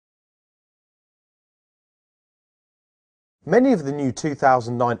Many of the new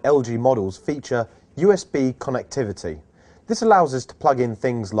 2009 LG models feature USB connectivity. This allows us to plug in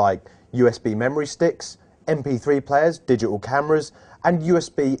things like USB memory sticks, MP3 players, digital cameras, and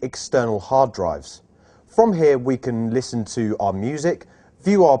USB external hard drives. From here we can listen to our music,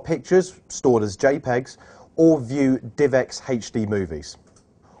 view our pictures stored as JPEGs, or view DivX HD movies.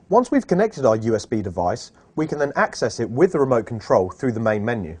 Once we've connected our USB device, we can then access it with the remote control through the main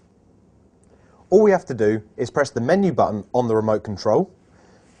menu. All we have to do is press the menu button on the remote control,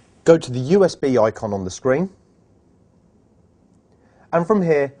 go to the USB icon on the screen, and from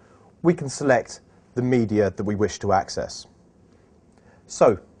here we can select the media that we wish to access.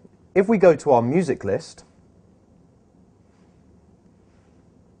 So, if we go to our music list,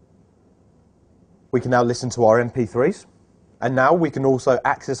 we can now listen to our MP3s, and now we can also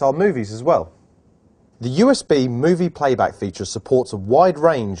access our movies as well. The USB movie playback feature supports a wide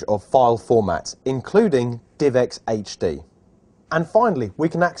range of file formats, including DivX HD. And finally, we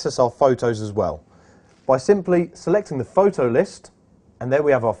can access our photos as well by simply selecting the photo list, and there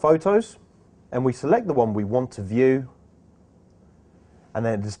we have our photos, and we select the one we want to view, and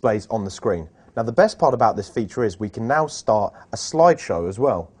then it displays on the screen. Now the best part about this feature is we can now start a slideshow as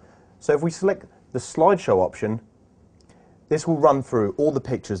well. So if we select the slideshow option, this will run through all the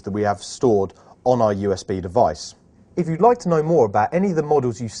pictures that we have stored on our USB device. If you'd like to know more about any of the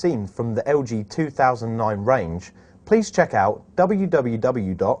models you've seen from the LG 2009 range, please check out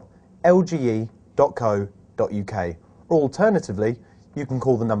www.lge.co.uk, or alternatively, you can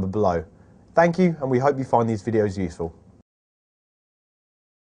call the number below. Thank you, and we hope you find these videos useful.